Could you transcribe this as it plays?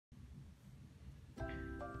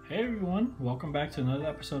Hey everyone, welcome back to another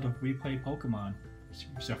episode of We Play Pokemon. If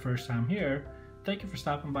it's your first time here, thank you for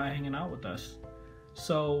stopping by and hanging out with us.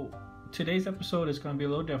 So today's episode is going to be a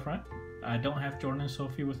little different. I don't have Jordan and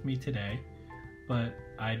Sophie with me today, but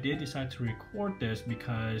I did decide to record this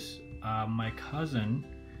because my cousin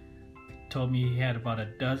told me he had about a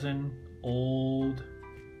dozen old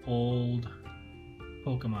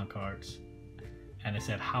Pokemon cards, and it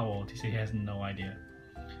said how old. He said he has no idea.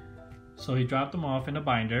 So he dropped them off in a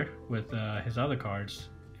binder with his other cards,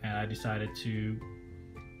 and I decided to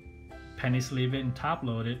penny sleeve it and top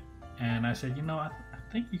load it. And I said, you know, I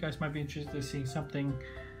think you guys might be interested in seeing something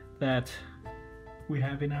that we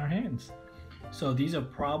have in our hands. So these are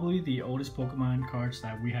probably the oldest Pokemon cards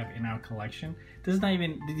that we have in our collection. These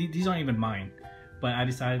aren't even mine, but I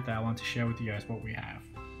decided that I want to share with you guys what we have.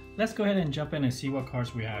 Let's go ahead and jump in and see what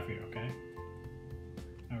cards we have here, okay?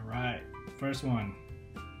 All right, first one.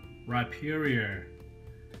 Rhyperior,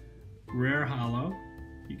 rare hollow.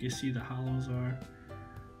 You can see the hollows are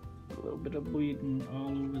a little bit of bleeding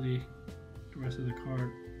all over the rest of the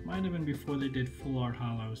card. Might have been before they did full art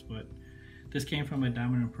hollows, but this came from a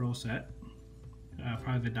Diamond and Pearl set,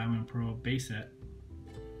 probably the Diamond and Pearl base set.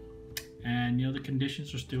 And you know, the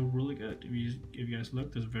conditions are still really good. If you guys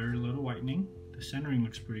look, there's very little whitening. The centering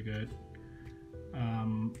looks pretty good.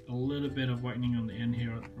 A little bit of whitening on the end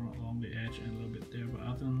here along the edge and a little bit there, but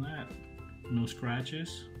other than that, no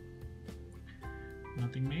scratches,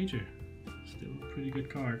 nothing major. Still a pretty good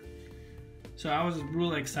card. So I was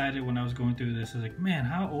really excited when I was going through this. I was like, man,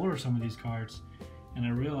 how old are some of these cards? And I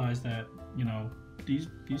realized that, you know, these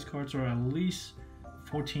cards are at least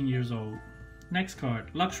 14 years old. Next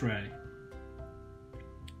card, Luxray,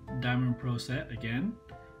 Diamond Pro set again,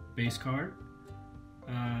 base card.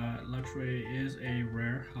 Luxray is a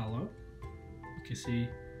rare hollow. You can see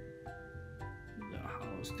the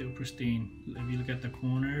hollow is still pristine. If you look at the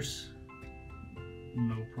corners,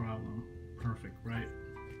 no problem. Perfect, right?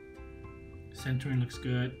 Centering looks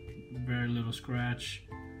good. Very little scratch,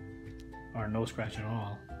 or no scratch at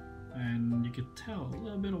all. And you can tell a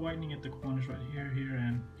little bit of whitening at the corners right here, here,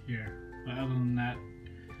 and here. But other than that,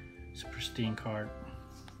 it's a pristine card.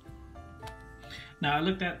 Now I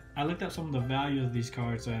looked at some of the value of these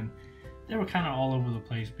cards, and they were kind of all over the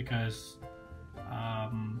place because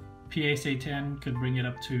PSA 10 could bring it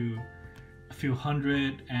up to a few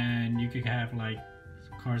hundred, and you could have like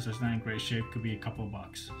cards that's not in great shape could be a couple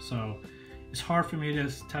bucks. So it's hard for me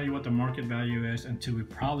to tell you what the market value is until we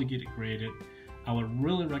probably get it graded. I would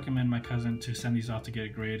really recommend my cousin to send these off to get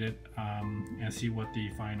it graded and see what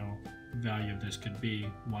the final value of this could be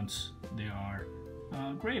once they are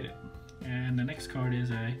graded. And the next card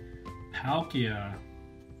is a Palkia,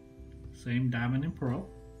 same Diamond and Pearl.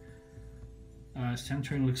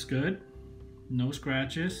 Centering looks good, no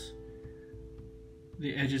scratches.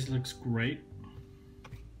 The edges looks great.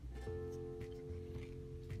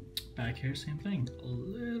 Back here, same thing. A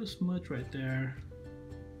little smudge right there,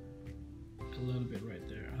 a little bit right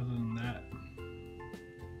there. Other than that,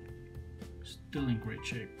 still in great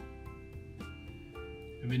shape.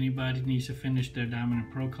 If anybody needs to finish their Diamond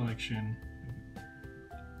and Pearl collection,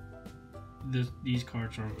 these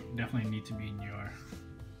cards are definitely need to be in your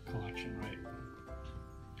collection, right?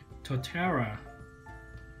 Totara,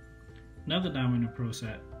 another Diamond and Pearl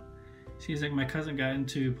set. Seems like my cousin got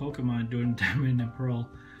into Pokemon during Diamond and Pearl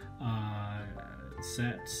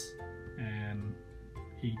sets, and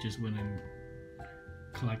he just went and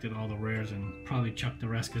collected all the rares and probably chucked the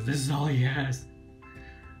rest because this is all he has.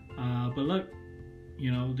 But look,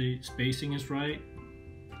 you know, the spacing is right,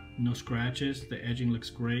 no scratches, the edging looks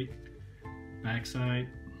great, backside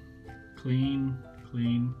clean,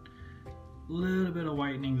 a little bit of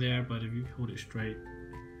whitening there, but if you hold it straight,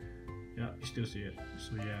 yeah, you still see it.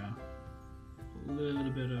 So yeah, a little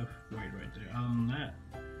bit of white right there. Other than that,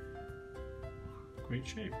 great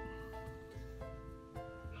shape.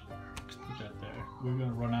 Let's put that there. We're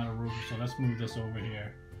gonna run out of room, so let's move this over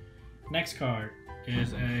here. Next card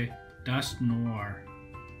is a Dust Noir,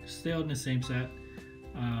 still in the same set,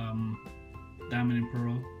 Diamond and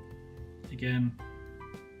Pearl. Again,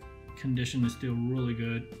 condition is still really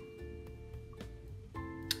good.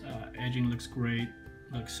 Edging looks great.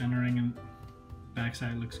 Look, centering and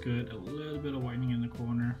backside looks good. A little bit of whitening in the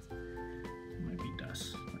corner. It might be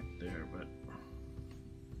dust right there, but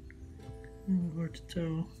hard to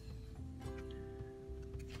tell.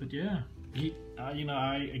 But yeah, you know,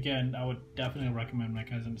 I would definitely recommend my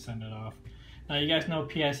cousin to send it off. Now you guys know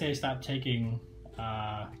PSA stopped taking.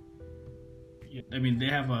 I mean, they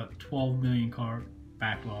have a 12 million card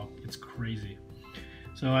backlog. It's crazy.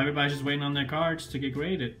 So everybody's just waiting on their cards to get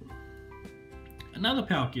graded. Another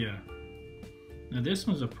Palkia, Now this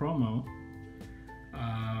one's a promo,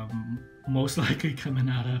 most likely coming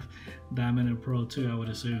out of Diamond and Pearl 2, I would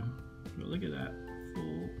assume. But look at that,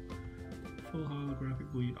 full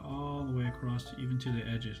holographic bleed all the way across, even to the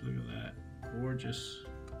edges. Look at that, gorgeous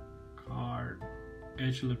card.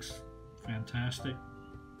 Edge looks fantastic.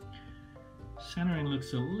 Centering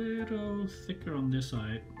looks a little thicker on this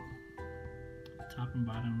side. Top and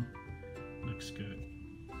bottom looks good.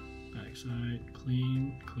 Back side,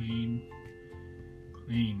 clean, clean,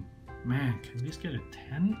 clean. Man, can this get a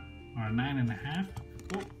 10 or a 9.5?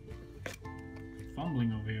 Oh,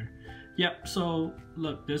 fumbling over here. Yep, so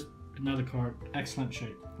look, there's another card. Excellent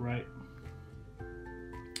shape, right?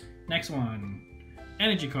 Next one,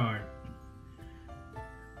 energy card.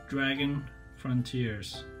 Dragon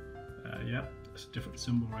Frontiers. Yep, that's a different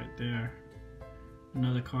symbol right there.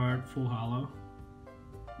 Another card, full hollow.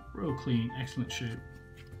 Real clean, excellent shape.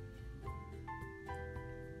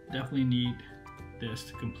 Definitely need this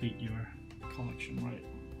to complete your collection, right?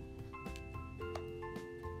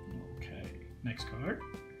 Okay, next card.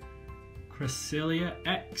 Cresselia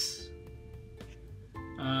X.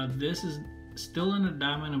 This is still in the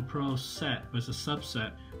Diamond and Pearl set, but it's a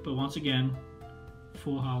subset. But once again,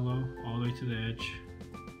 full hollow all the way to the edge.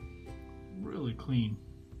 Really clean.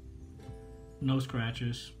 No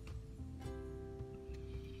scratches.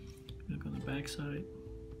 Look on the back side.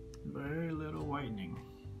 Very little whitening.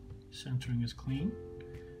 Centering is clean.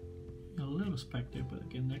 A little speck there, but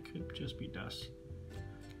again, that could just be dust.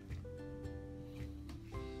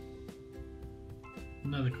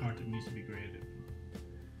 Another card that needs to be graded.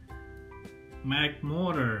 Mag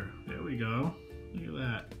Mortar. There we go. Look at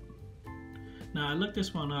that. Now I looked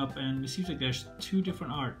this one up, and it seems like there's two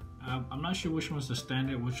different art. I'm not sure which one's the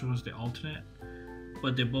standard, which one's the alternate,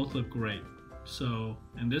 but they both look great. So,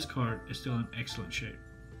 and this card is still in excellent shape,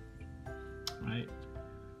 right?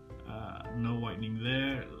 No whitening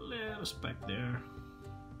there, little speck there.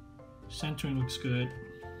 Centering looks good.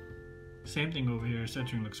 Same thing over here,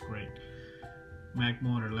 centering looks great. Mag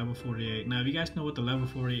Mortar, level 48. Now, if you guys know what the level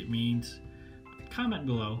 48 means, comment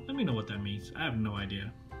below. Let me know what that means. I have no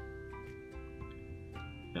idea.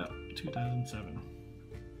 Yep, 2007.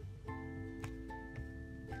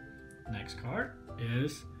 Next card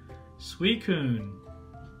is Suicune.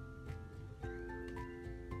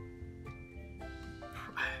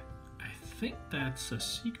 I think that's a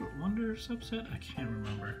Secret Wonder subset. I can't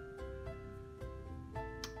remember.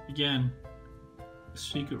 Again,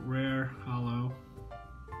 Secret Rare Hollow.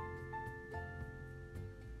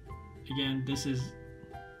 Again, this is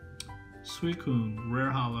Suicune Rare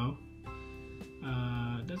Hollow.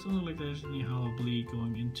 Doesn't look like there's any hollow bleed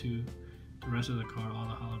going into the rest of the card. All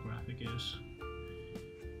the holographic is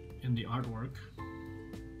in the artwork.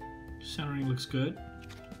 Centering looks good.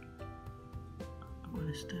 What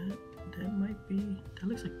is that? That might be, that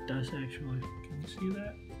looks like dust actually. Can you see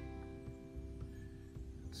that?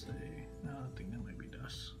 Let's see. No, I think that might be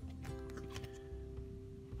dust.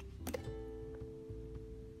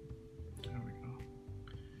 There we go.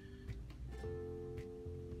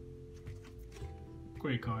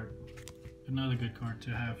 Great card. Another good card to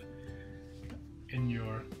have in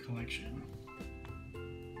your collection.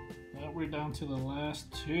 Well, we're down to the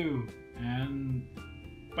last two, and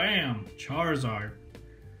bam, Charizard.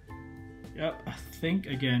 Yep, I think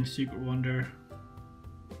again, Secret Wonder.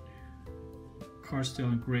 Card's still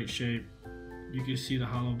in great shape. You can see the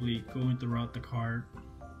hollow bleed going throughout the card.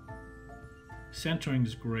 Centering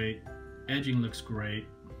is great. Edging looks great.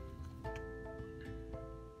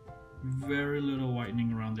 Very little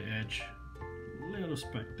whitening around the edge. Little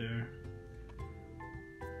speck there.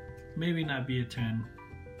 Maybe not be a 10,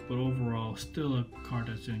 but overall, still a card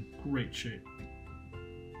that's in great shape.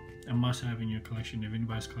 A must-have in your collection. If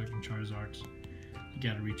anybody's collecting Charizards, you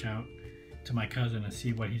gotta reach out to my cousin and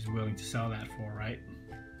see what he's willing to sell that for, right?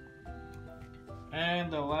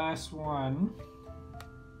 And the last one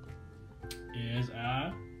is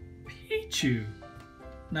a Pichu.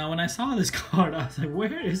 Now, when I saw this card, I was like,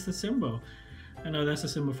 where is the symbol? I know that's a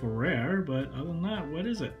symbol for rare, but other than that, what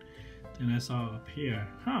is it? Then I saw it up here.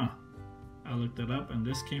 Huh. I looked it up, and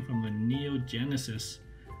this came from the Neo Genesis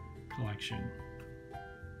collection.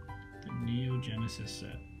 The Neo Genesis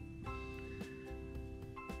set.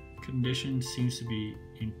 Condition seems to be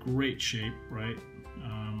in great shape, right?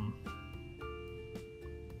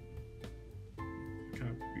 Look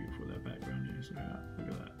how beautiful that background is. Look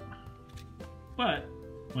at that. But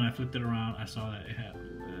when I flipped it around, I saw that it had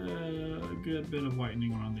a good bit of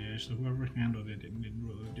whitening around the edge. So whoever handled it didn't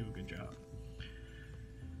really do a good job.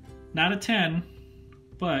 Not a 10,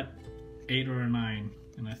 but 8 or a 9.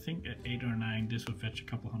 And I think at 8 or 9, this would fetch a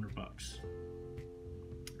couple $100.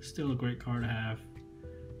 Still a great card to have.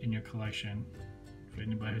 in your collection. For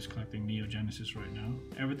anybody who's collecting Neo Genesis right now,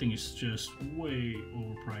 everything is just way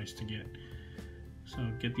overpriced to get. So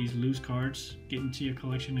get these loose cards, get into your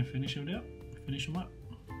collection, and finish them up.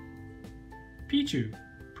 Pichu,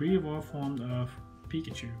 pre-evolved form of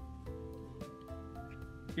Pikachu.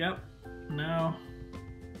 Yep. Now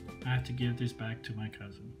I have to give this back to my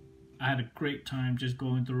cousin. I had a great time just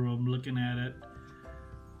going through them, looking at it,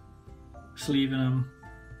 sleeving them,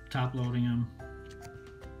 top loading them,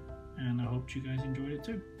 and I hope you guys enjoyed it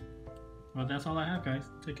too. Well, that's all I have, guys.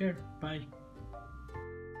 Take care. Bye.